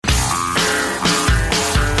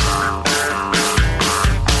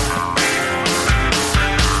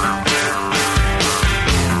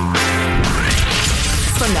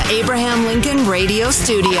radio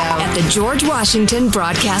studio at the George Washington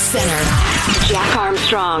Broadcast Center. Jack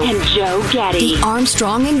Armstrong and Joe Getty. The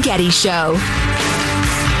Armstrong and Getty Show.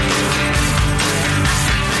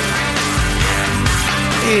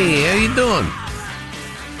 Hey, how you doing?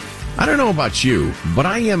 I don't know about you, but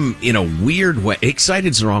I am, in a weird way,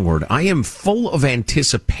 excited's the wrong word. I am full of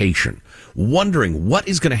anticipation, wondering what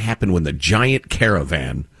is going to happen when the giant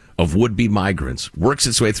caravan of would-be migrants works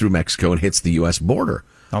its way through Mexico and hits the U.S. border.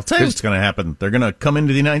 I'll tell you what's going to happen. They're going to come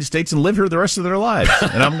into the United States and live here the rest of their lives,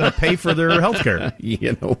 and I'm going to pay for their health care.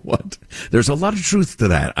 You know what? There's a lot of truth to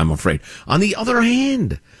that, I'm afraid. On the other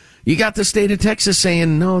hand, you got the state of Texas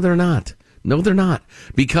saying, no, they're not. No, they're not.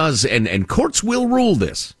 Because, and courts will rule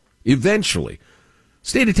this eventually.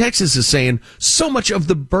 State of Texas is saying so much of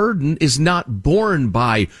the burden is not borne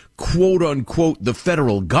by, quote unquote, the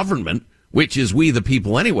federal government, which is we the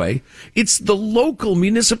people anyway. It's the local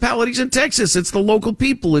municipalities in Texas. It's the local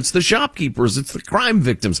people. It's the shopkeepers. It's the crime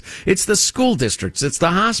victims. It's the school districts. It's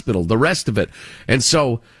the hospital, the rest of it. And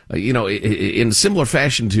so, in similar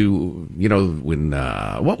fashion to, when,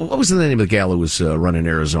 what was the name of the gal who was running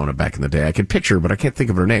Arizona back in the day? I can picture her, but I can't think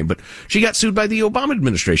of her name. But she got sued by the Obama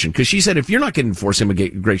administration because she said, if you're not going to enforce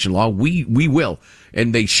immigration law, we will.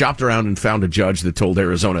 And they shopped around and found a judge that told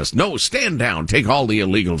Arizona, no, stand down, take all the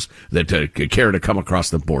illegals that care to come across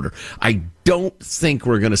the border. I don't think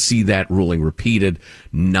we're going to see that ruling repeated.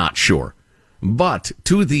 Not sure. But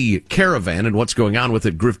to the caravan and what's going on with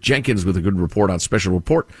it, Griff Jenkins with a good report on Special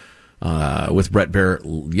Report with Brett Baer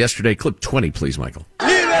yesterday. Clip 20, please, Michael.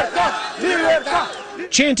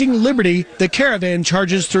 Chanting liberty, the caravan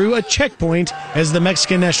charges through a checkpoint as the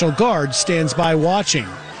Mexican National Guard stands by watching.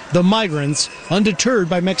 The migrants, undeterred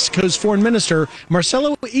by Mexico's foreign minister,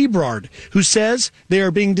 Marcelo Ebrard, who says they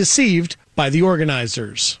are being deceived by the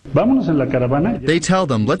organizers. They tell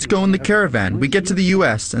them, let's go in the caravan. We get to the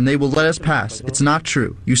U.S. and they will let us pass. It's not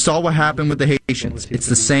true. You saw what happened with the Haitians. It's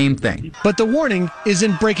the same thing. But the warning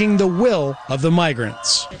isn't breaking the will of the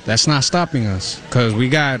migrants. That's not stopping us because we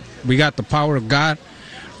got the power of God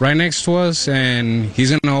right next to us, and he's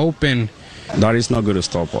going to open. That is not going to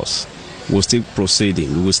stop us. We're still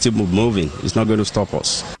proceeding. We're still moving. It's not going to stop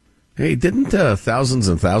us. Hey, didn't thousands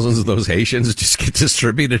and thousands of those Haitians just get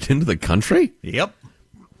distributed into the country? Yep.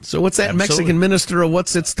 So what's that Mexican minister of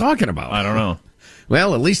what's it's talking about? I don't know.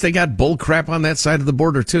 Well, at least they got bull crap on that side of the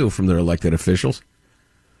border, too, from their elected officials.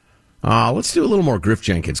 Let's do a little more Griff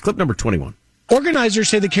Jenkins. Clip number 21. Organizers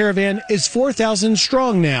say the caravan is 4,000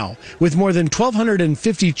 strong now, with more than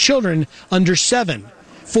 1,250 children under 7.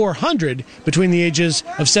 400 between the ages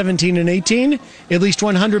of 17 and 18, at least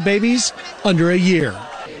 100 babies under a year.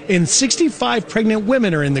 And 65 pregnant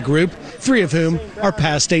women are in the group, 3 of whom are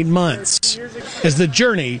past 8 months, as the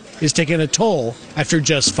journey is taking a toll after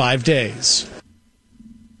just 5 days.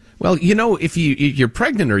 Well, if you're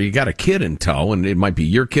pregnant or you got a kid in tow, and it might be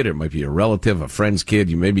your kid, it might be a relative, a friend's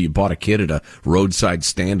kid, maybe you bought a kid at a roadside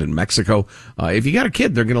stand in Mexico. If you got a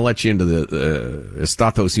kid, they're going to let you into the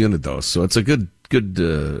Estados Unidos, so it's a good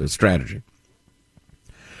strategy.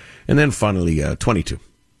 And then finally, 22.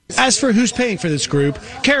 As for who's paying for this group,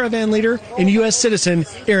 caravan leader and U.S. citizen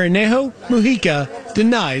Irenejo Mujica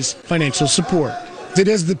denies financial support. It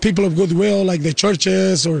is the people of goodwill, like the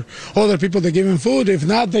churches or other people that give them food. If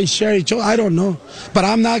not, they share each other. I don't know. But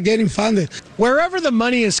I'm not getting funded. Wherever the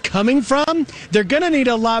money is coming from, they're going to need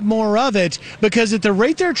a lot more of it because at the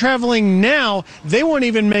rate they're traveling now, they won't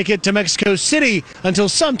even make it to Mexico City until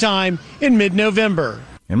sometime in mid-November.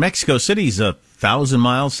 And Mexico City's 1,000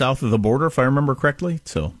 miles south of the border, if I remember correctly.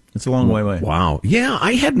 So it's a long way away. Wow. Yeah,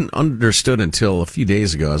 I hadn't understood until a few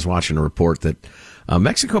days ago. I was watching a report that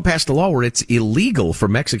Mexico passed a law where it's illegal for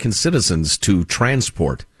Mexican citizens to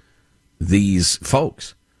transport these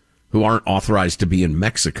folks who aren't authorized to be in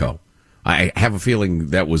Mexico. I have a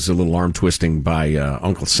feeling that was a little arm twisting by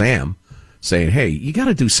Uncle Sam saying, hey, you got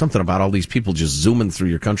to do something about all these people just zooming through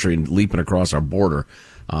your country and leaping across our border.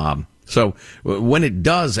 So when it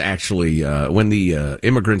does actually, when the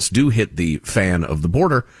immigrants do hit the fan of the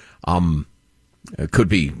border, it could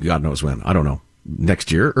be, God knows when, I don't know, next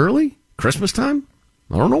year, early? Christmas time?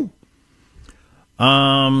 I don't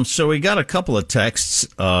know. So we got a couple of texts.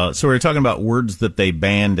 So we were talking about words that they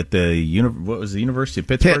banned at the what was the University of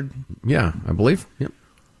Pittsburgh? Yeah, I believe. Yep.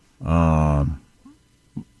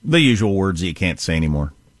 The usual words that you can't say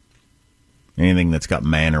anymore. Anything that's got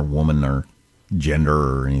man or woman or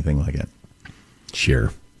gender or anything like that.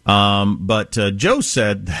 Sure. But Joe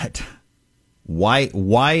said that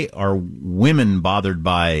why are women bothered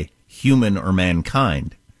by human or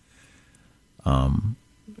mankind?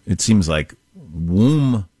 It seems like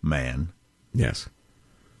womb man. Yes.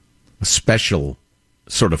 A special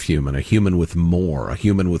sort of human, a human with more, a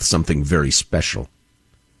human with something very special,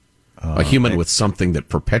 a human with something that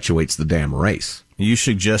perpetuates the damn race. You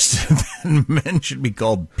suggest that men should be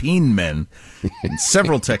called peen men. And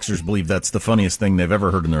several texters believe that's the funniest thing they've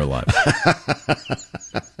ever heard in their lives.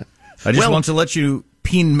 I just want to let you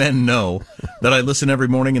peen men know that I listen every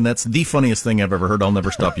morning, and that's the funniest thing I've ever heard. I'll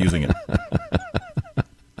never stop using it.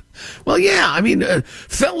 Well, yeah, I mean,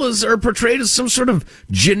 fellas are portrayed as some sort of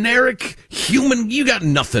generic human. You got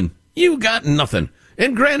nothing. You got nothing.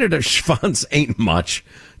 And granted, a schwanz ain't much,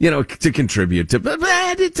 to contribute to. But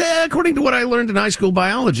according to what I learned in high school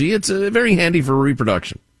biology, it's very handy for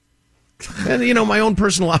reproduction. And, my own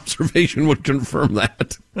personal observation would confirm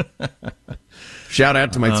that. Shout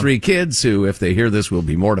out to my 3 kids who, if they hear this, will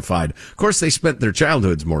be mortified. Of course, they spent their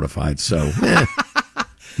childhoods mortified, so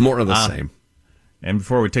more of the same. And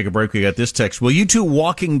before we take a break, we got this text. Will you 2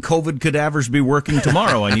 walking COVID cadavers be working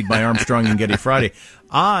tomorrow? I need my Armstrong and Getty Friday.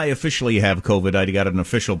 I officially have COVID. I got an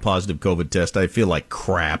official positive COVID test. I feel like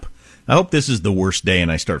crap. I hope this is the worst day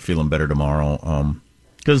and I start feeling better tomorrow.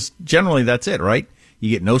 Because generally that's it, right?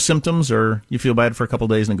 You get no symptoms or you feel bad for a couple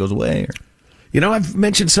of days and it goes away. I've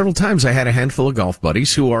mentioned several times I had a handful of golf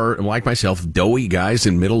buddies who are, like myself, doughy guys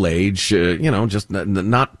in middle age, just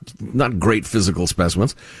not great physical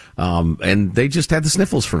specimens. And they just had the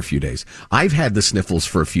sniffles for a few days. I've had the sniffles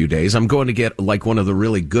for a few days. I'm going to get like one of the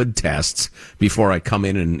really good tests before I come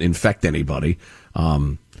in and infect anybody.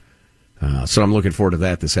 So I'm looking forward to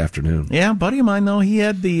that this afternoon. Yeah, a buddy of mine though, he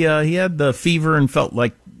had the fever and felt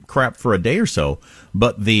like crap for a day or so,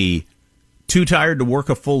 but the too tired to work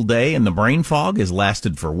a full day and the brain fog has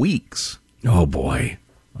lasted for weeks. Oh boy.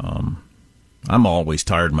 I'm always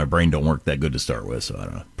tired. My brain don't work that good to start with, so I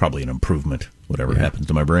don't know. Probably an improvement, whatever happens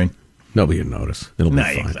to my brain. Nobody will notice. It'll be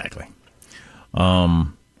fine. Exactly.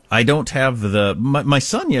 I don't have my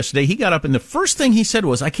son yesterday, he got up and the first thing he said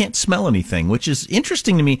was, I can't smell anything, which is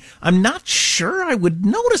interesting to me. I'm not sure I would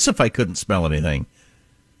notice if I couldn't smell anything.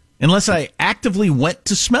 Unless I actively went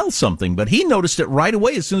to smell something. But he noticed it right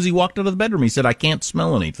away as soon as he walked out of the bedroom. He said, I can't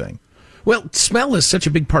smell anything. Well, smell is such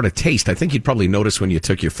a big part of taste. I think you'd probably notice when you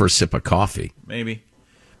took your first sip of coffee. Maybe.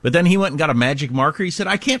 But then he went and got a magic marker. He said,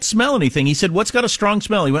 I can't smell anything. He said, what's got a strong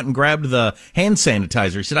smell? He went and grabbed the hand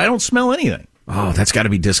sanitizer. He said, I don't smell anything. Oh, that's got to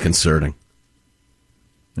be disconcerting.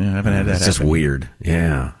 Yeah, I haven't had that It's just weird.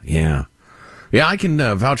 Yeah. Yeah, I can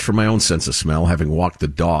vouch for my own sense of smell, having walked the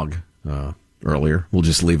dog earlier. We'll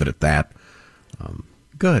just leave it at that.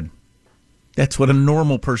 Good. That's what a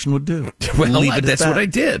normal person would do. Well, that's what I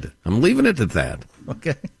did. I'm leaving it at that.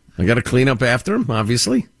 Okay. I got to clean up after him,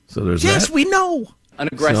 obviously. So there's that. Yes, we know. An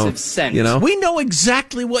aggressive scent. We know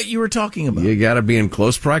exactly what you were talking about. You got to be in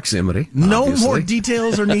close proximity. No obviously. more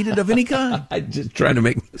details are needed of any kind. I'm just trying to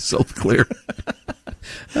make myself clear.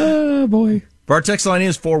 Oh, boy. Our text line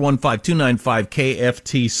is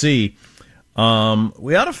 415-295-KFTC.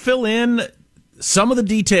 We ought to fill in some of the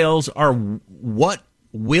details are what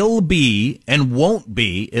will be and won't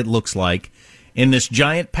be, it looks like, in this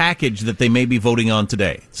giant package that they may be voting on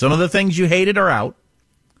today. Some of the things you hated are out.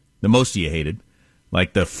 The most of you hated.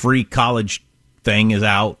 Like the free college thing is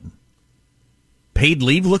out. Paid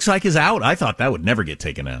leave looks like is out. I thought that would never get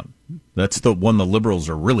taken out. That's the one the liberals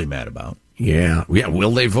are really mad about. Yeah.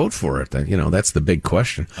 Will they vote for it? That's the big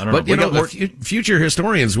question. I don't know. But, future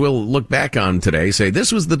historians will look back on today, say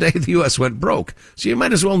this was the day the U.S. went broke. So you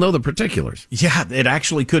might as well know the particulars. Yeah, it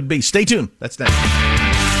actually could be. Stay tuned. That's next.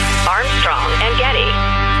 Armstrong and Getty.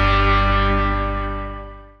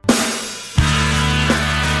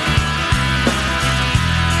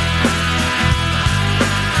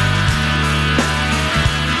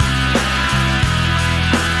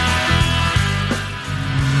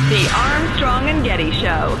 The Armstrong and Getty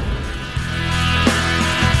Show.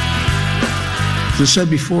 As I said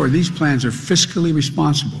before, these plans are fiscally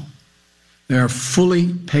responsible. They are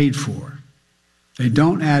fully paid for. They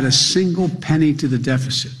don't add a single penny to the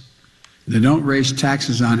deficit. They don't raise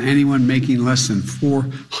taxes on anyone making less than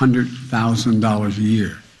 $400,000 a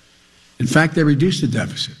year. In fact, they reduce the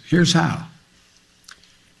deficit. Here's how.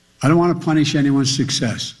 I don't want to punish anyone's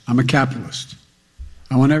success. I'm a capitalist.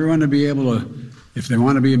 I want everyone to be able to, if they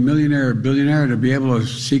want to be a millionaire or billionaire, to be able to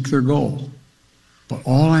seek their goal. But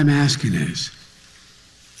all I'm asking is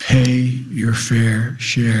pay your fair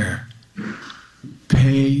share.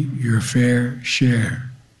 Pay your fair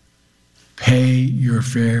share. Pay your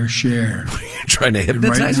fair share. You're trying to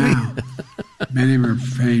hypnotize me? Right now, many of them are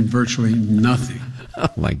paying virtually nothing. Oh,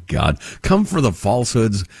 my God. Come for the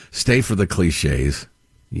falsehoods, stay for the cliches.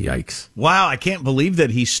 Yikes. Wow, I can't believe that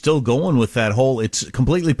he's still going with that whole, it's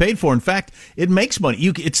completely paid for. In fact, it makes money.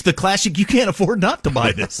 It's the classic, you can't afford not to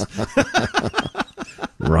buy this.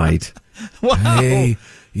 Right. Wow. Pay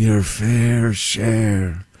your fair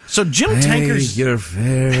share. So Jim Pay Tankers... your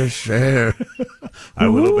fair share. I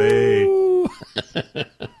will obey.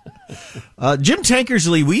 Jim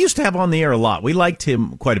Tankersley, we used to have on the air a lot. We liked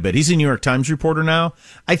him quite a bit. He's a New York Times reporter now.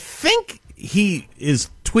 I think he is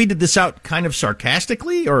tweeted this out kind of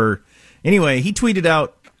sarcastically, or anyway, he tweeted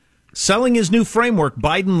out, selling his new framework,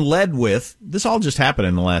 Biden led with, this all just happened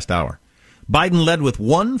in the last hour. Biden led with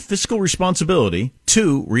 1, fiscal responsibility,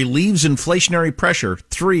 2, relieves inflationary pressure,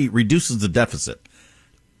 3, reduces the deficit.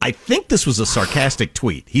 I think this was a sarcastic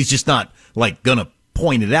tweet. He's just not like going to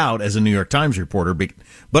point it out as a New York Times reporter.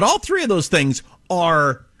 But all 3 of those things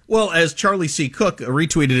are, well, as Charlie C. Cook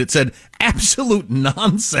retweeted it, said, absolute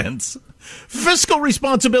nonsense. Fiscal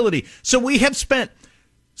responsibility. So we have spent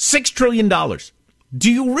 $6 trillion.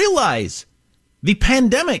 Do you realize the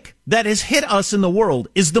pandemic that has hit us in the world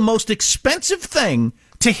is the most expensive thing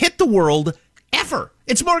to hit the world ever?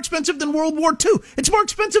 It's more expensive than World War II. It's more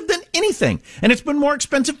expensive than anything. And it's been more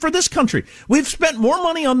expensive for this country. We've spent more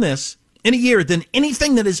money on this in a year than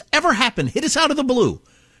anything that has ever happened. Hit us out of the blue.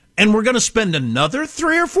 And we're going to spend another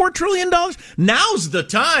 $3 or $4 trillion? Now's the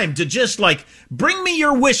time to just bring me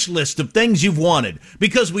your wish list of things you've wanted,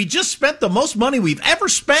 because we just spent the most money we've ever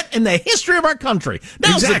spent in the history of our country.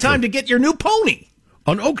 Now's the time to get your new pony.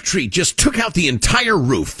 An oak tree just took out the entire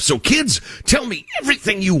roof. So kids, tell me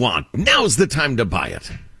everything you want. Now's the time to buy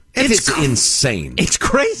it. It's insane. It's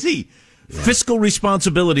crazy. Yeah. Fiscal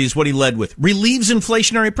responsibility is what he led with. Relieves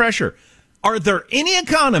inflationary pressure. Are there any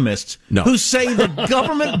economists who say the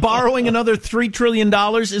government borrowing another $3 trillion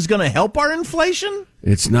is going to help our inflation?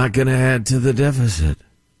 It's not going to add to the deficit.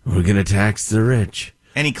 We're going to tax the rich.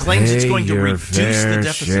 And he claims it's going to reduce the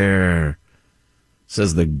deficit. Share.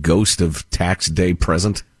 Says the ghost of tax day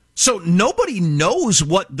present. So nobody knows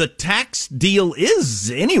what the tax deal is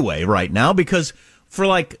anyway right now, because for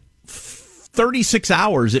 36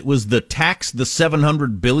 hours, it was the tax the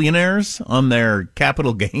 700 billionaires on their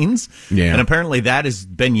capital gains. Yeah. And apparently that has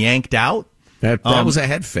been yanked out. That was a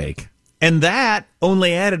head fake. And that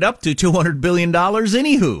only added up to $200 billion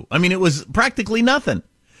anywho. I mean, it was practically nothing.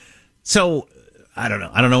 So I don't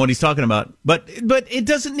know. I don't know what he's talking about. But it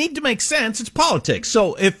doesn't need to make sense. It's politics.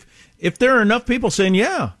 So if there are enough people saying,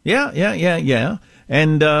 yeah,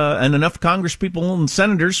 and enough Congress people and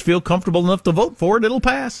senators feel comfortable enough to vote for it, it'll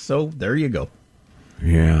pass. So there you go.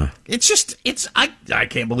 Yeah. I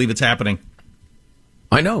can't believe it's happening.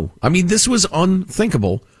 I know. I mean, this was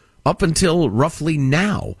unthinkable up until roughly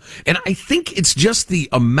now. And I think it's just the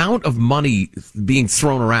amount of money being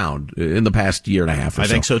thrown around in the past year and a half or so. I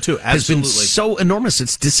think so too. Absolutely. Has been so enormous.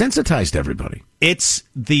 It's desensitized everybody. It's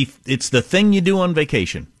the thing you do on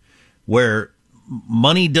vacation where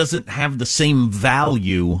money doesn't have the same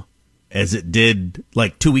value as it did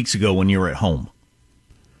 2 weeks ago when you were at home.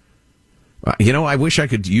 I wish I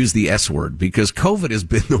could use the S word, because COVID has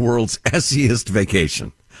been the world's S-iest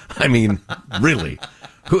vacation. I mean, really.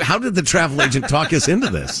 How did the travel agent talk us into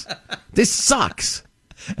this? This sucks.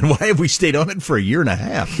 And why have we stayed on it for a year and a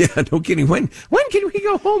half? Yeah, no kidding. When can we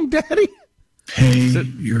go home, Daddy? Pay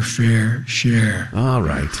your fair share. All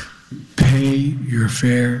right. Pay your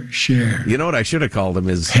fair share. You know what I should have called him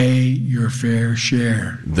is... Pay your fair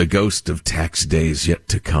share. The ghost of tax days yet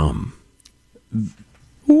to come.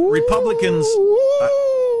 Republicans,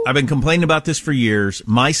 I've been complaining about this for years.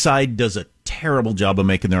 My side does a terrible job of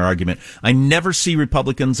making their argument. I never see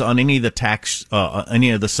Republicans on any of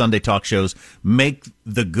the Sunday talk shows make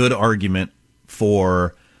the good argument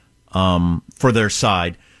for their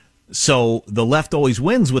side. So the left always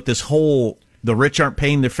wins with this whole, the rich aren't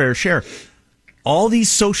paying their fair share. All these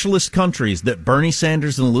socialist countries that Bernie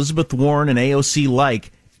Sanders and Elizabeth Warren and AOC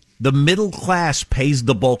the middle class pays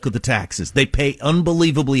the bulk of the taxes. They pay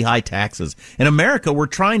unbelievably high taxes. In America, we're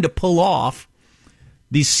trying to pull off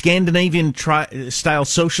these Scandinavian-style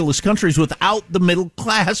socialist countries without the middle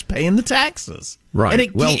class paying the taxes. Right.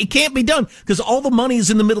 And it can't be done because all the money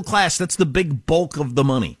is in the middle class. That's the big bulk of the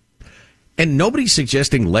money. And nobody's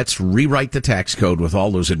suggesting let's rewrite the tax code with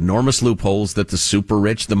all those enormous loopholes that the super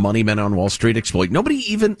rich, the money men on Wall Street exploit. Nobody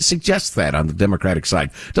even suggests that on the Democratic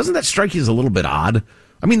side. Doesn't that strike you as a little bit odd?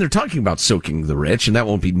 I mean, they're talking about soaking the rich, and that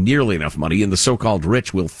won't be nearly enough money, and the so-called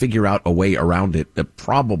rich will figure out a way around it,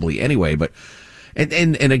 probably anyway. But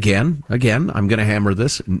and again, I'm going to hammer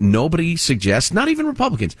this. Nobody suggests, not even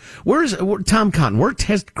Republicans. Where's Tom Cotton? Where's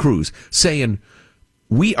Ted Cruz saying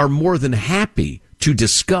we are more than happy to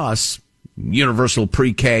discuss universal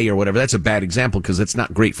pre-K or whatever? That's a bad example because it's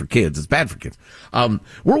not great for kids. It's bad for kids.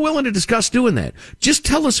 We're willing to discuss doing that. Just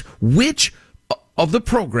tell us which of the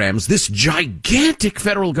programs this gigantic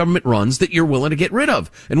federal government runs that you're willing to get rid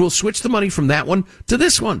of. And we'll switch the money from that one to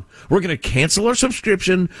this one. We're going to cancel our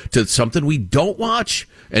subscription to something we don't watch,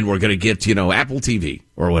 and we're going to get, Apple TV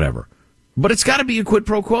or whatever. But it's got to be a quid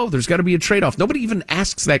pro quo. There's got to be a trade-off. Nobody even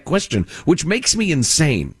asks that question, which makes me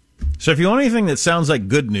insane. So if you want anything that sounds like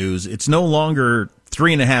good news, it's no longer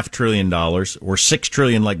 $3.5 trillion or $6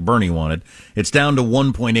 trillion like Bernie wanted. It's down to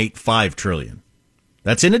 $1.85 trillion.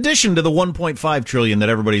 That's in addition to the $1.5 trillion that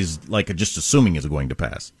everybody's just assuming is going to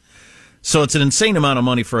pass. So it's an insane amount of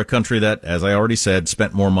money for a country that, as I already said,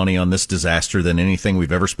 spent more money on this disaster than anything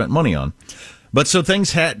we've ever spent money on. But some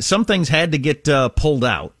things had to get pulled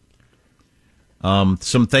out.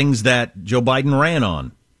 Some things that Joe Biden ran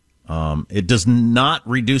on. It does not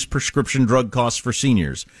reduce prescription drug costs for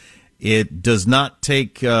seniors. It does not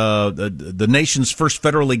take the nation's first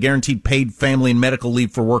federally guaranteed paid family and medical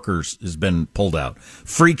leave for workers has been pulled out.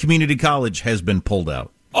 Free community college has been pulled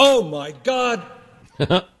out. Oh, my God.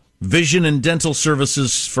 Vision and dental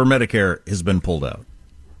services for Medicare has been pulled out.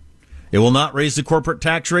 It will not raise the corporate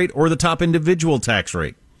tax rate or the top individual tax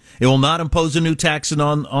rate. It will not impose a new tax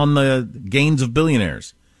on the gains of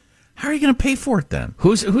billionaires. How are you going to pay for it then?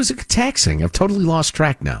 Who's it taxing? I've totally lost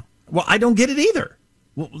track now. Well, I don't get it either.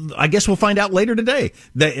 Well, I guess we'll find out later today.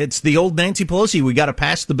 It's the old Nancy Pelosi. We got to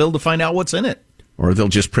pass the bill to find out what's in it. Or they'll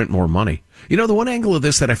just print more money. The one angle of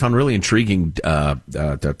this that I found really intriguing, David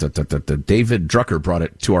Drucker brought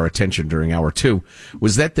it to our attention during hour 2,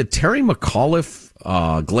 was that the Terry McAuliffe,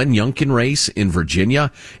 Glenn Youngkin race in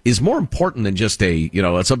Virginia is more important than just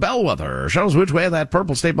it's a bellwether, shows which way that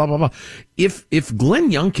purple state, blah, blah, blah. If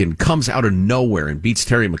Glenn Youngkin comes out of nowhere and beats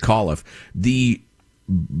Terry McAuliffe, the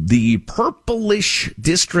purplish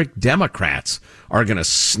district Democrats are going to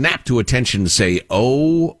snap to attention and say,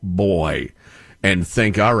 oh boy, and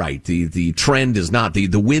think, all right, the trend is not, the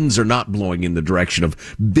winds are not blowing in the direction of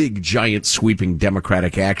big, giant, sweeping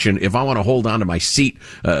Democratic action. If I want to hold on to my seat,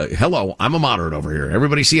 hello, I'm a moderate over here.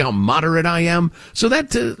 Everybody see how moderate I am? So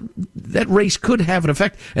that race could have an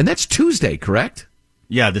effect. And that's Tuesday, correct?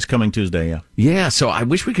 Yeah, this coming Tuesday, yeah. Yeah, so I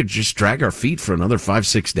wish we could just drag our feet for another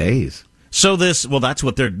 5-6 days. So that's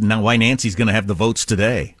what why Nancy's going to have the votes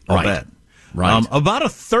today. I'll bet. Right. About a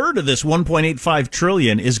third of this $1.85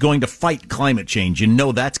 trillion is going to fight climate change.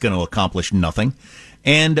 That's going to accomplish nothing.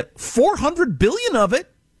 And $400 billion of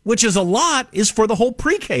it, which is a lot, is for the whole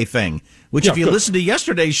pre-K thing, which if you listen to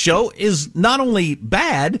yesterday's show is not only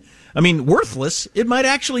bad, worthless, it might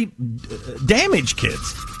actually damage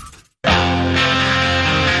kids.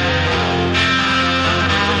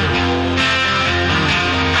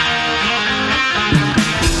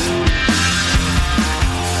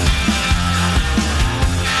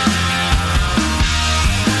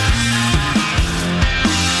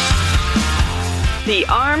 The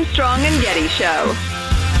Armstrong and Getty Show.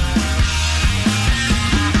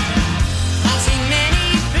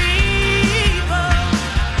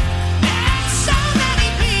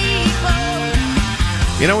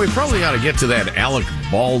 We probably ought to get to that Alec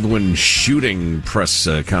Baldwin shooting press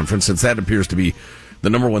conference, since that appears to be the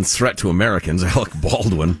number one threat to Americans, Alec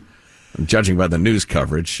Baldwin, judging by the news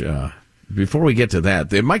coverage. Before we get to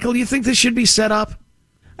that, Michael, do you think this should be set up?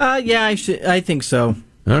 Yeah, I think so.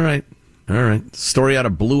 All right. Story out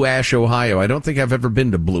of Blue Ash, Ohio. I don't think I've ever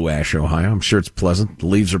been to Blue Ash, Ohio. I'm sure it's pleasant. The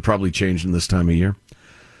leaves are probably changing this time of year.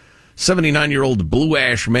 79-year-old Blue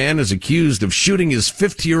Ash man is accused of shooting his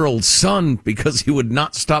 50-year-old son because he would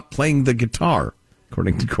not stop playing the guitar,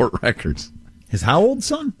 according to court records. His how old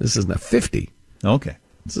son? This is not 50. Okay.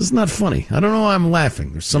 This is not funny. I don't know why I'm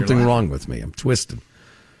laughing. There's something wrong with me. I'm twisted.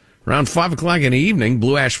 Around 5 o'clock in the evening,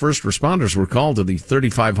 Blue Ash first responders were called to the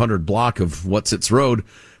 3500 block of What's-Its Road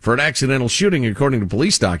for an accidental shooting, according to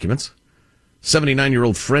police documents.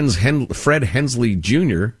 79-year-old Fred Hensley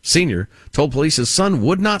Sr. told police his son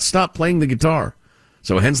would not stop playing the guitar.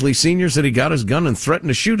 So Hensley Sr. said he got his gun and threatened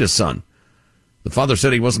to shoot his son. The father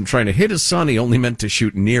said he wasn't trying to hit his son, he only meant to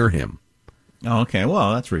shoot near him. Oh, okay.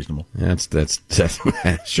 Well, that's reasonable. That's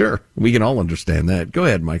sure. We can all understand that. Go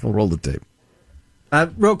ahead, Michael. Roll the tape.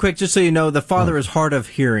 Real quick, just so you know, the father is hard of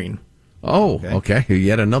hearing. Oh, okay.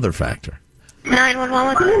 Yet another factor.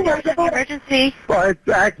 911, what's the emergency? I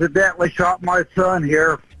accidentally shot my son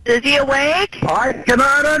here. Is he awake? I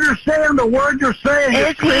cannot understand the word you're saying.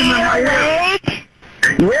 Is he awake?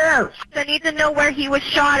 Yes. I need to know where he was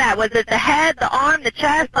shot at. Was it the head, the arm, the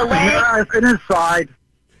chest, the leg? Yeah, it's inside.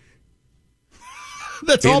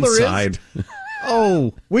 That's all there is?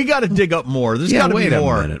 Oh, we got to dig up more. There's got to be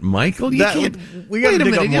more. Wait a minute, Michael. You can't. We got to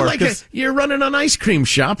dig up more. You're running an ice cream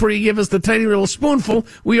shop where you give us the tiny little spoonful.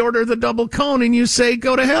 We order the double cone, and you say,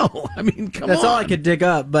 "Go to hell." I mean, come on. That's all I could dig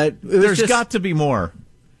up, but there's got to be more.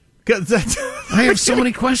 I have so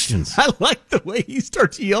many questions. I like the way he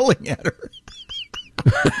starts yelling at her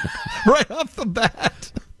right off the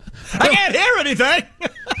bat. I can't hear anything.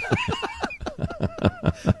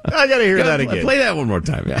 I got to hear that again. Play that one more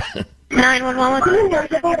time. Yeah. 911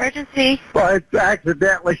 with emergency. I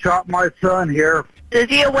accidentally shot my son here. Is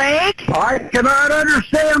he awake? I cannot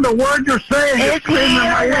understand the word you're saying. Is he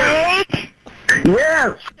awake?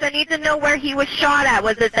 Yes. I need to know where he was shot at.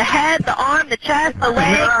 Was it the head, the arm, the chest, the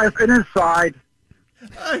leg? Yeah, it's in his side.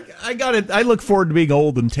 I got it. I look forward to being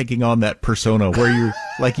old and taking on that persona where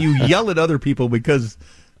you yell at other people because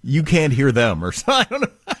you can't hear them or something. I don't know.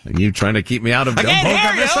 Are you trying to keep me out of I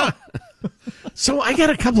can't hear you. So I got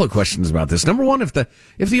a couple of questions about this. Number one, if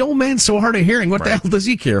the old man's so hard of hearing, what the hell does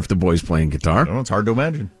he care if the boy's playing guitar? Well, it's hard to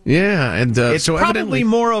imagine. Yeah, and it's so probably evidently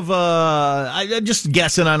more of I'm just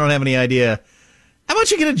guessing. I don't have any idea. How about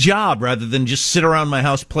you get a job rather than just sit around my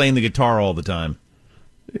house playing the guitar all the time?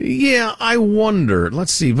 Yeah, I wonder.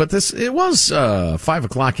 Let's see, but it was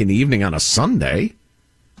 5:00 in the evening on a Sunday.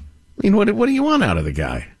 I mean, what do you want out of the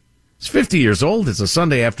guy? He's 50 years old. It's a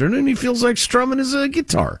Sunday afternoon. He feels like strumming his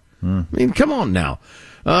guitar. I mean, come on now.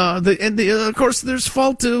 Of course, there's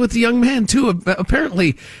fault with the young man too.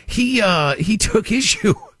 Apparently, he took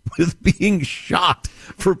issue with being shot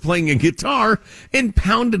for playing a guitar and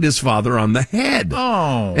pounded his father on the head.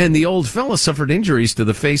 Oh, and the old fella suffered injuries to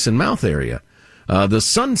the face and mouth area. The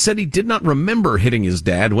son said he did not remember hitting his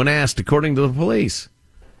dad when asked, according to the police.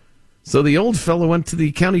 So the old fellow went to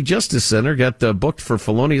the county justice center, got booked for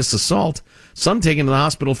felonious assault. Son taken to the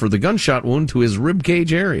hospital for the gunshot wound to his rib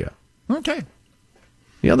cage area. Okay.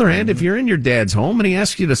 The other hand, if you're in your dad's home and he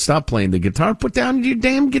asks you to stop playing the guitar, put down your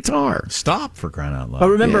damn guitar. Stop, for crying out loud. But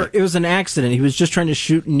remember, it was an accident. He was just trying to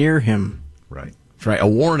shoot near him. Right. That's right. A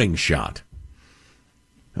warning shot.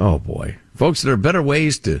 Oh, boy. Folks, there are better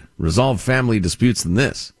ways to resolve family disputes than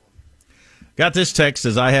this. Got this text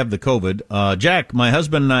as I have the COVID. Jack, my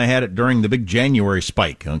husband and I had it during the big January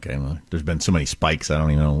spike. Okay, well, there's been so many spikes, I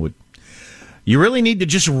don't even know what. You really need to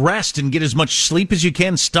just rest and get as much sleep as you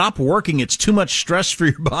can. Stop working. It's too much stress for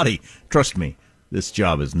your body. Trust me, this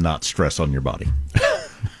job is not stress on your body.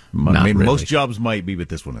 Really. Most jobs might be, but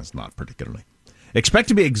this one is not particularly. Expect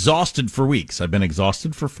to be exhausted for weeks. I've been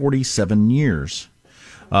exhausted for 47 years.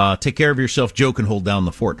 Take care of yourself, Joe can hold down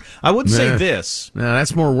the fort. I would say this.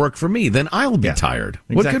 That's more work for me. Then I'll be tired.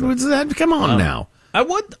 Exactly. What good was that? Come on now. I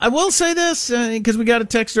will say this, because we got a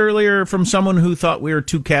text earlier from someone who thought we were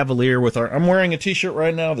too cavalier with our... I'm wearing a T-shirt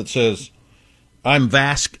right now that says, I'm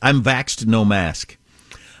vaxxed, no mask.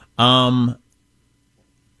 I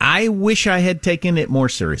wish I had taken it more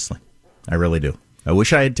seriously. I really do. I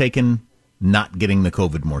wish I had taken not getting the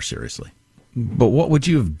COVID more seriously. But what would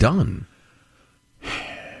you have done?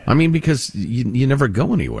 I mean, because you never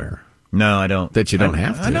go anywhere. No, I don't. That you don't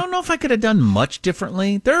have to. I don't know if I could have done much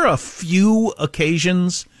differently. There are a few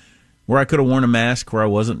occasions where I could have worn a mask where I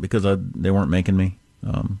wasn't because they weren't making me.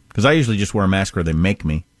 Because I usually just wear a mask where they make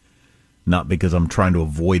me, not because I'm trying to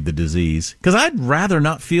avoid the disease. Because I'd rather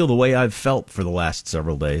not feel the way I've felt for the last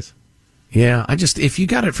several days. Yeah, if you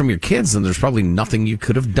got it from your kids, then there's probably nothing you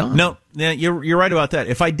could have done. No, yeah, you're right about that.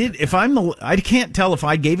 I can't tell if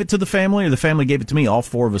I gave it to the family or the family gave it to me. All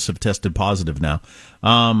four of us have tested positive now.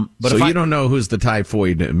 But so you don't know who's the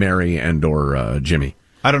typhoid, Mary and or Jimmy.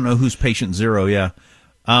 I don't know who's patient zero. Yeah.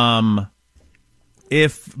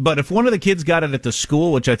 If one of the kids got it at the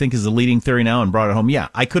school, which I think is the leading theory now, and brought it home, yeah,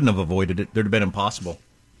 I couldn't have avoided it. There'd have been impossible.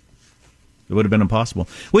 It would have been impossible,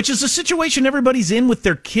 which is a situation everybody's in with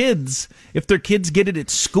their kids. If their kids get it at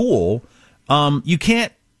school, you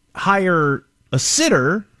can't hire a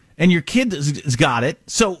sitter, and your kid has got it.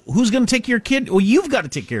 So who's going to take your kid? Well, you've got to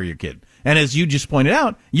take care of your kid. And as you just pointed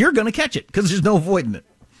out, you're going to catch it because there's no avoiding it.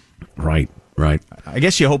 Right. I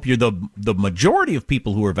guess you hope you're the majority of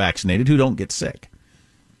people who are vaccinated who don't get sick.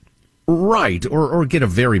 Right, or get a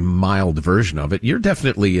very mild version of it. You're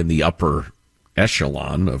definitely in the upper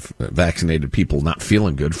echelon of vaccinated people not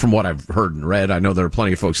feeling good. From what I've heard and read, I know there are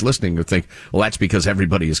plenty of folks listening who think, well, that's because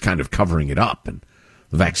everybody is kind of covering it up and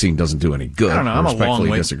the vaccine doesn't do any good. I don't know. I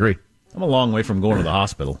respectfully disagree. I'm a long way from going to the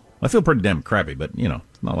hospital. I feel pretty damn crappy, but,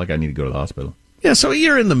 it's not like I need to go to the hospital. Yeah, so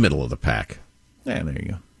you're in the middle of the pack. Yeah, there you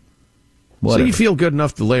go. Whatever. So you feel good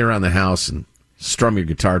enough to lay around the house and strum your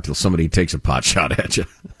guitar till somebody takes a pot shot at you.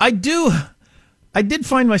 I do. I did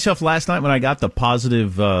find myself last night when I got the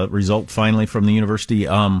positive result finally from the university.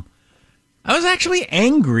 I was actually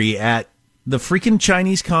angry at the freaking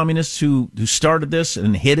Chinese communists who started this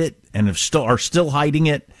and hid it and are still hiding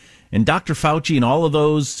it, and Dr. Fauci and all of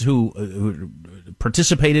those who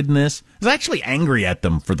participated in this, I was actually angry at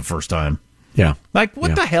them for the first time. Yeah. Like,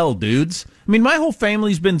 what the hell, dudes? I mean, my whole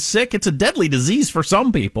family's been sick. It's a deadly disease for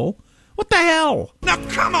some people. What the hell? Now,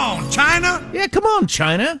 come on, China. Yeah, come on,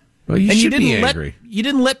 China. Well, you should be angry. You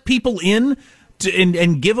didn't let people in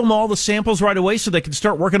and give them all the samples right away so they could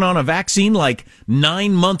start working on a vaccine like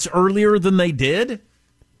 9 months earlier than they did?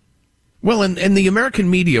 Well, and the American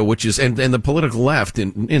media, which is, and the political left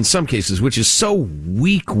in some cases, which is so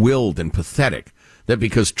weak-willed and pathetic, that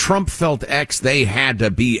because Trump felt X, they had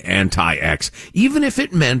to be anti-X, even if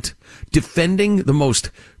it meant defending the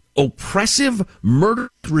most oppressive murder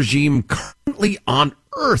regime currently on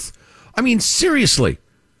earth. I mean, seriously.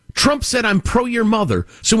 Trump said, I'm pro your mother,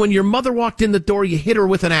 so when your mother walked in the door, you hit her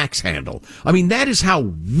with an axe handle. I mean, that is how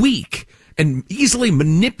weak and easily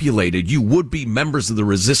manipulated you would-be members of the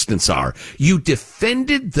resistance are. You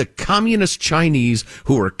defended the communist Chinese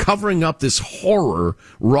who are covering up this horror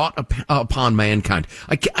wrought upon mankind.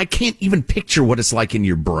 I can't even picture what it's like in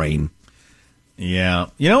your brain. Yeah.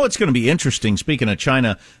 You know what's going to be interesting, speaking of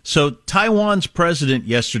China? So Taiwan's president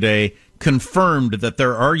yesterday confirmed that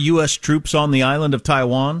there are U.S. troops on the island of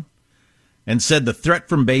Taiwan and said the threat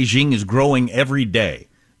from Beijing is growing every day.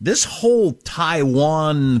 This whole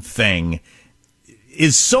Taiwan thing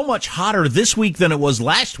is so much hotter this week than it was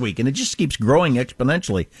last week, and it just keeps growing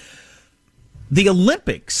exponentially. The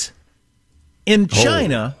Olympics in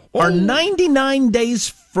China are 99 days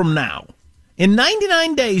from now. In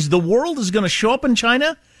 99 days, the world is going to show up in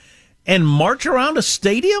China and march around a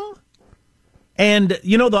stadium. And,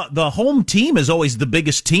 you know, the home team is always the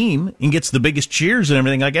biggest team and gets the biggest cheers and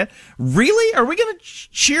everything like that. Really? Are we going to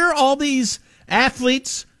cheer all these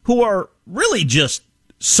athletes who are really just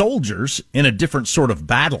soldiers in a different sort of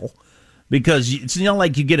battle? Because it's not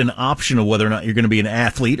like you get an option of whether or not you're going to be an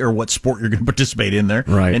athlete or what sport you're going to participate in there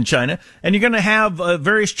in China. And you're going to have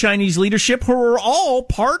various Chinese leadership who are all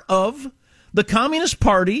part of the Communist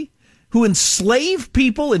Party, who enslave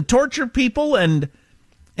people and torture people and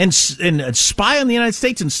spy on the United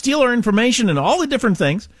States and steal our information and all the different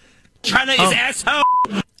things. China is asshole.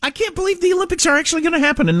 I can't believe the Olympics are actually going to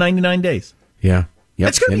happen in 99 days. Yeah. Yep.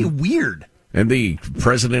 That's going to be weird. And the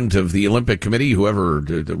president of the Olympic Committee,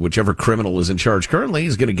 whichever criminal is in charge currently,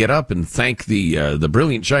 is going to get up and thank the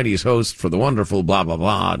brilliant Chinese host for the wonderful blah, blah,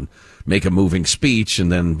 blah, and make a moving speech,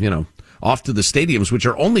 and then, you know, off to the stadiums, which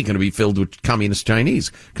are only going to be filled with communist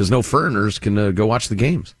Chinese, because no foreigners can go watch the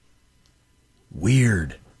games.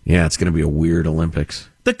 Weird. Yeah, it's going to be a weird Olympics.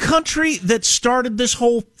 The country that started this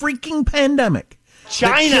whole freaking pandemic,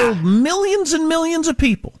 China, that killed millions and millions of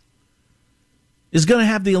people, is going to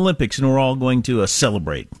have the Olympics, and we're all going to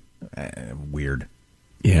celebrate. Weird.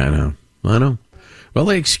 Yeah, I know. Well,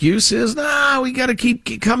 the excuse is, we got to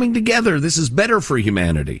keep coming together. This is better for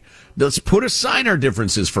humanity. Let's put aside our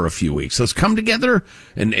differences for a few weeks. Let's come together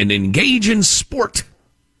and engage in sport.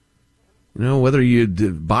 You know, whether you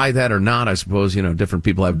buy that or not, I suppose, you know, different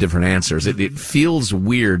people have different answers. It feels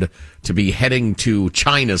weird to be heading to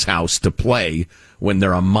China's house to play when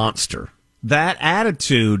they're a monster. That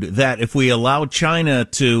attitude that if we allow China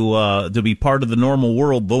to be part of the normal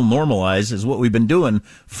world, they'll normalize, is what we've been doing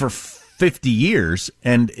for 50 years.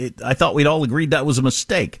 And I thought we'd all agreed that was a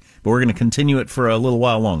mistake. But we're going to continue it for a little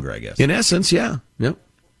while longer, I guess. In essence, yeah. Yep.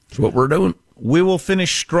 That's what we're doing. We will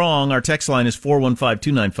finish strong. Our text line is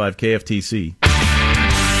 415-295-KFTC.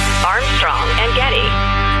 Armstrong and Getty.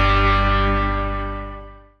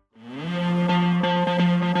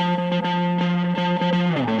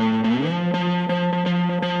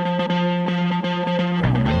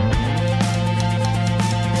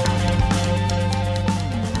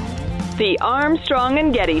 The Armstrong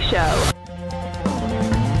and Getty Show.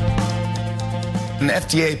 An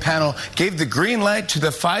FDA panel gave the green light to the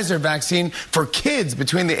Pfizer vaccine for kids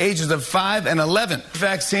between the ages of 5 and 11.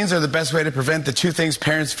 Vaccines are the best way to prevent the two things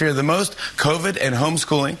parents fear the most, COVID and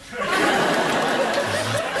homeschooling.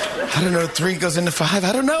 I don't know, 3 goes into 5.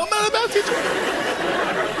 I don't know. I'm not about to.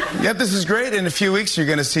 Yep, this is great. In a few weeks, you're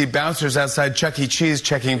going to see bouncers outside Chuck E. Cheese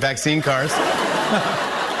checking vaccine cards.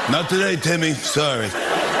 Not today, Timmy. Sorry.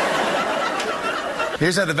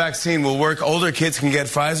 Here's how the vaccine will work. Older kids can get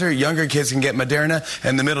Pfizer, younger kids can get Moderna,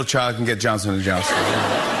 and the middle child can get Johnson & Johnson.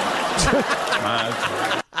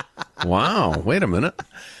 Wow, wait a minute.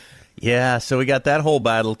 Yeah, so we got that whole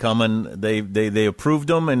battle coming. They approved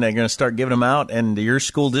them, and they're going to start giving them out, and your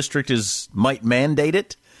school district might mandate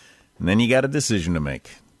it, and then you got a decision to make.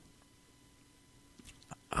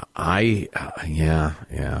 I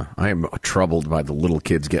am troubled by the little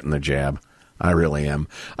kids getting the jab. I really am.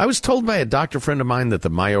 I was told by a doctor friend of mine that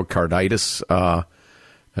the myocarditis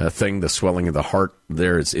thing, the swelling of the heart,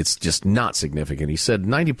 it's just not significant. He said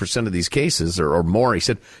 90% of these cases or more, he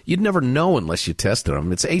said, you'd never know unless you tested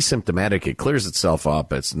them. It's asymptomatic. It clears itself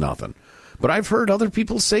up. It's nothing. But I've heard other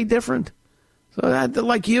people say different. So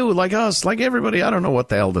like you, like us, like everybody, I don't know what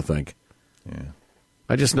the hell to think. Yeah.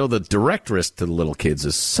 I just know the direct risk to the little kids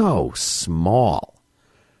is so small.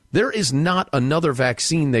 There is not another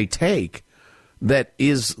vaccine they take that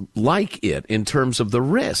is like it in terms of the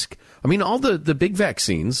risk. I mean, all the big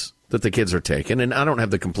vaccines that the kids are taking, and I don't have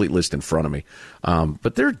the complete list in front of me,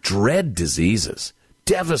 but they're dread diseases,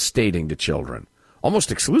 devastating to children,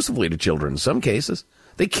 almost exclusively to children in some cases.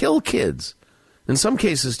 They kill kids, in some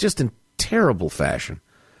cases just in terrible fashion.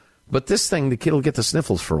 But this thing, the kid will get the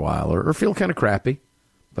sniffles for a while or feel kind of crappy.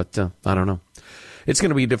 But I don't know. It's going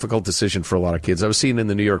to be a difficult decision for a lot of kids. I was seeing in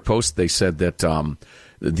the New York Post, they said that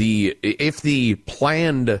if the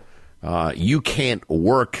planned you can't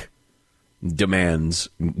work demands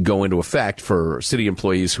go into effect for city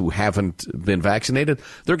employees who haven't been vaccinated,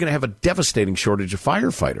 they're going to have a devastating shortage of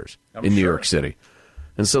firefighters in New York City.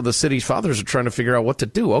 And so the city's fathers are trying to figure out what to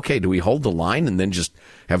do. Okay, do we hold the line and then just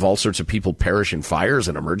have all sorts of people perish in fires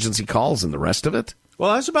and emergency calls and the rest of it? Well,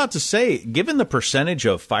 I was about to say, given the percentage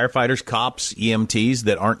of firefighters, cops, EMTs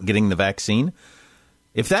that aren't getting the vaccine,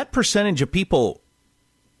 if that percentage of people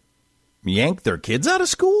yank their kids out of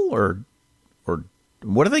school, or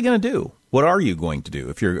what are they going to do? What are you going to do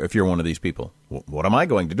if you're one of these people? What am I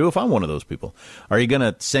going to do if I'm one of those people? Are you going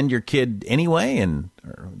to send your kid anyway, and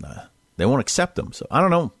they won't accept them? So I don't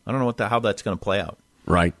know. I don't know how that's going to play out.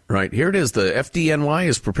 Right. Here it is. The FDNY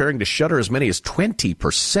is preparing to shutter as many as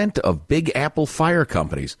 20% of Big Apple fire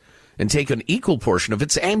companies and take an equal portion of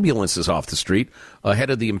its ambulances off the street ahead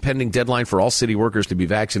of the impending deadline for all city workers to be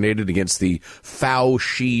vaccinated against the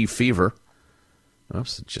Fauci fever.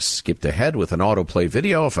 Oops, just skipped ahead with an autoplay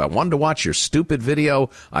video. If I wanted to watch your stupid video,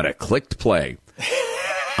 I'd have clicked play.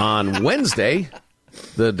 On Wednesday,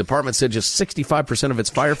 the department said just 65% of its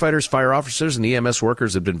firefighters, fire officers, and EMS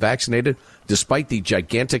workers have been vaccinated, despite the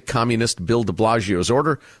gigantic communist Bill de Blasio's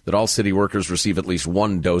order that all city workers receive at least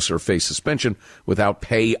one dose or face suspension without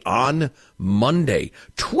pay on Monday.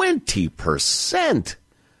 20%!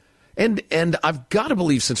 And I've got to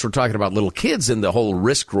believe, since we're talking about little kids and the whole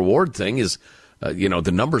risk-reward thing is,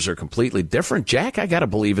 the numbers are completely different. Jack, I got to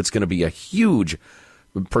believe it's going to be a huge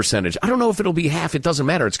percentage. I don't know if it'll be half. It doesn't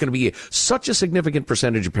matter. It's going to be such a significant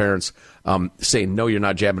percentage of parents saying, no, you're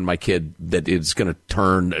not jabbing my kid, that it's going to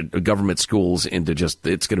turn government schools into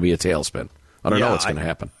it's going to be a tailspin. I don't know what's going to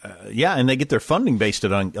happen. And they get their funding based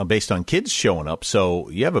on kids showing up. So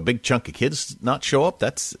you have a big chunk of kids not show up.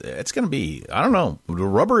 It's going to be, I don't know, the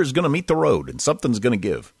rubber is going to meet the road and something's going to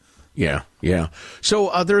give. Yeah.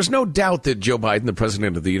 So there is no doubt that Joe Biden, the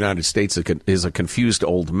president of the United States, is a confused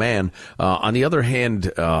old man. On the other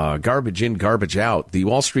hand, garbage in, garbage out. The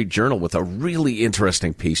Wall Street Journal with a really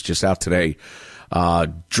interesting piece just out today,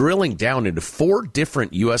 drilling down into 4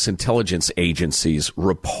 different U.S. intelligence agencies'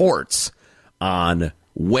 reports on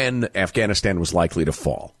when Afghanistan was likely to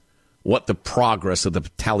fall, what the progress of the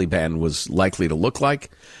Taliban was likely to look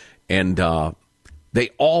like, and they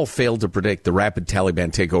all failed to predict the rapid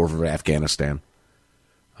Taliban takeover of Afghanistan.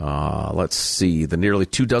 Let's see. The nearly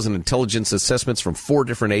 24 intelligence assessments from 4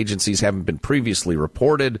 different agencies haven't been previously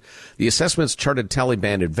reported. The assessments charted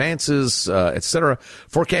Taliban advances, etc.,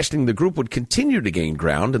 forecasting the group would continue to gain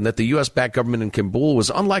ground and that the U.S.-backed government in Kabul was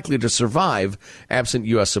unlikely to survive absent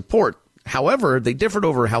U.S. support. However, they differed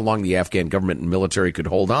over how long the Afghan government and military could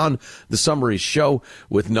hold on. The summaries show,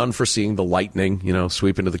 with none foreseeing the lightning,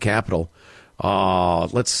 sweep into the capital.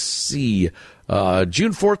 Let's see.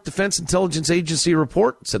 June 4th, Defense Intelligence Agency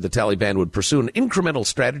report said the Taliban would pursue an incremental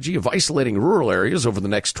strategy of isolating rural areas over the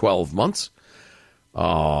next 12 months.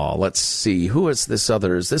 Let's see. Who is this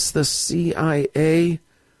other? Is this the CIA?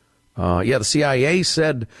 The CIA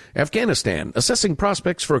said Afghanistan, assessing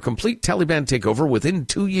prospects for a complete Taliban takeover within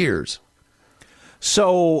 2 years.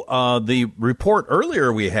 So the report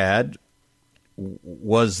earlier we had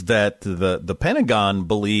was that the Pentagon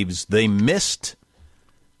believes they missed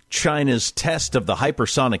China's test of the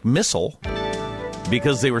hypersonic missile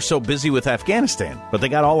because they were so busy with Afghanistan. But they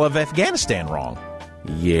got all of Afghanistan wrong.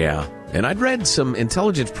 Yeah. And I'd read some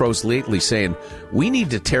intelligence pros lately saying we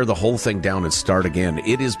need to tear the whole thing down and start again.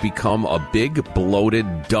 It has become a big,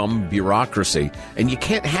 bloated, dumb bureaucracy. And you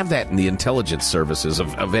can't have that in the intelligence services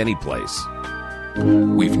of any place.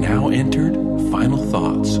 We've now entered Final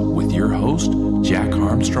Thoughts with your host, Jack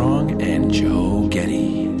Armstrong and Joe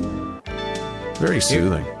Getty. Very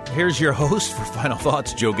soothing. here's your host for Final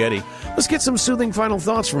Thoughts, Joe Getty. Let's get some soothing final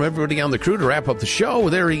thoughts from everybody on the crew to wrap up the show.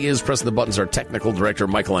 There he is, pressing the buttons, our technical director,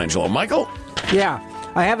 Michelangelo. Michael? Yeah,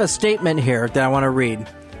 I have a statement here that I want to read.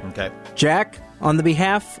 Okay. Jack, on the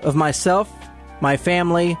behalf of myself, my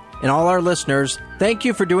family, and all our listeners, thank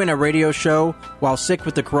you for doing a radio show while sick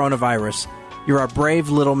with the coronavirus. You're a brave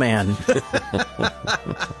little man.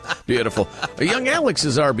 Beautiful. Young Alex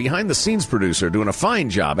is our behind-the-scenes producer, doing a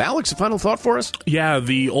fine job. Alex, a final thought for us? Yeah,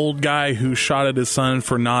 the old guy who shot at his son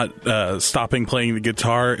for not stopping playing the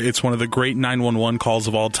guitar. It's one of the great 911 calls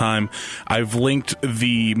of all time. I've linked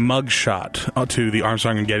the mugshot to the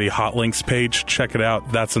Armstrong and Getty Hot Links page. Check it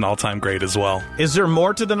out. That's an all-time great as well. Is there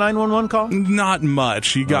more to the 911 call? Not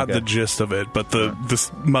much. You got the gist of it, but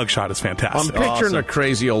this mugshot is fantastic. I'm picturing a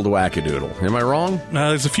crazy old wackadoodle. Am I wrong?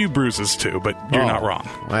 There's a few bruises, too, but you're not wrong.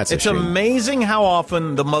 It's amazing how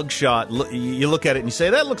often the mugshot, you look at it and you say,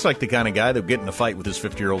 that looks like the kind of guy that would get in a fight with his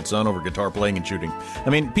 50-year-old son over guitar playing and shooting. I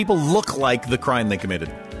mean, people look like the crime they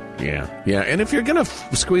committed. Yeah. And if you're going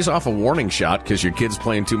to squeeze off a warning shot because your kid's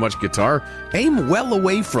playing too much guitar, aim well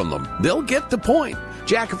away from them. They'll get the point.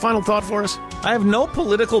 Jack, a final thought for us? I have no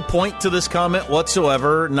political point to this comment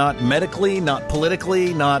whatsoever, not medically, not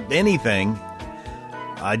politically, not anything.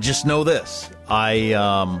 I just know this.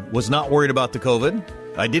 I was not worried about the COVID.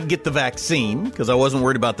 I did get the vaccine because I wasn't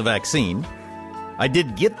worried about the vaccine. I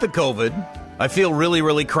did get the COVID. I feel really,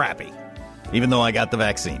 really crappy, even though I got the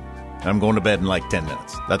vaccine. I'm going to bed in like 10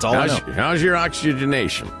 minutes. That's all I know. How's your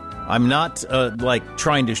oxygenation? I'm not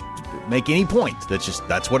trying to make any point.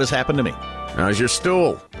 That's what has happened to me. How's your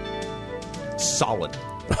stool? Solid.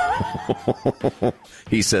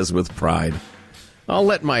 He says with pride. I'll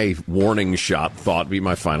let my warning shot thought be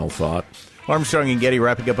my final thought. Armstrong and Getty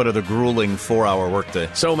wrapping up another grueling 4-hour workday.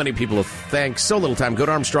 So many people have thanked so little time. Go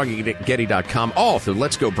to ArmstrongandGetty.com. All of the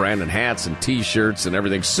Let's Go Brandon hats and T-shirts and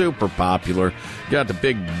everything. Super popular. Got the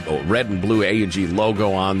big red and blue A&G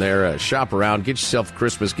logo on there. Shop around. Get yourself a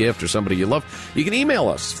Christmas gift or somebody you love. You can email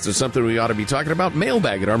us if there's something we ought to be talking about.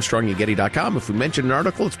 Mailbag at ArmstrongandGetty.com. If we mention an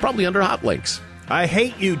article, it's probably under Hot Links. I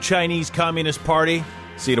hate you, Chinese Communist Party.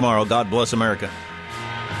 See you tomorrow. God bless America.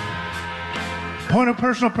 Point of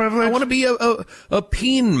personal privilege. I want to be a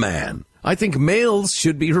peen man. I think males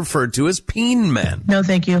should be referred to as peen men. No,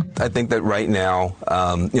 thank you. I think that right now,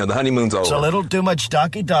 the honeymoon's over. It's a little too much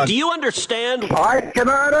doggy-dog. Do you understand? I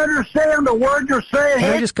cannot understand the word you're saying.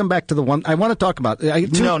 Can I just come back to the one I want to talk about? Two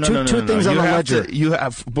things on the ledger. You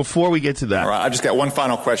have, before we get to that. All right, I've just got one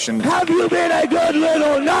final question. Have you been a good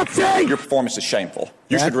little Nazi? Your performance is shameful.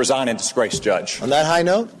 You should resign in disgrace, Judge. On that high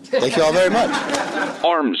note, thank you all very much.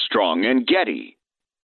 Armstrong and Getty.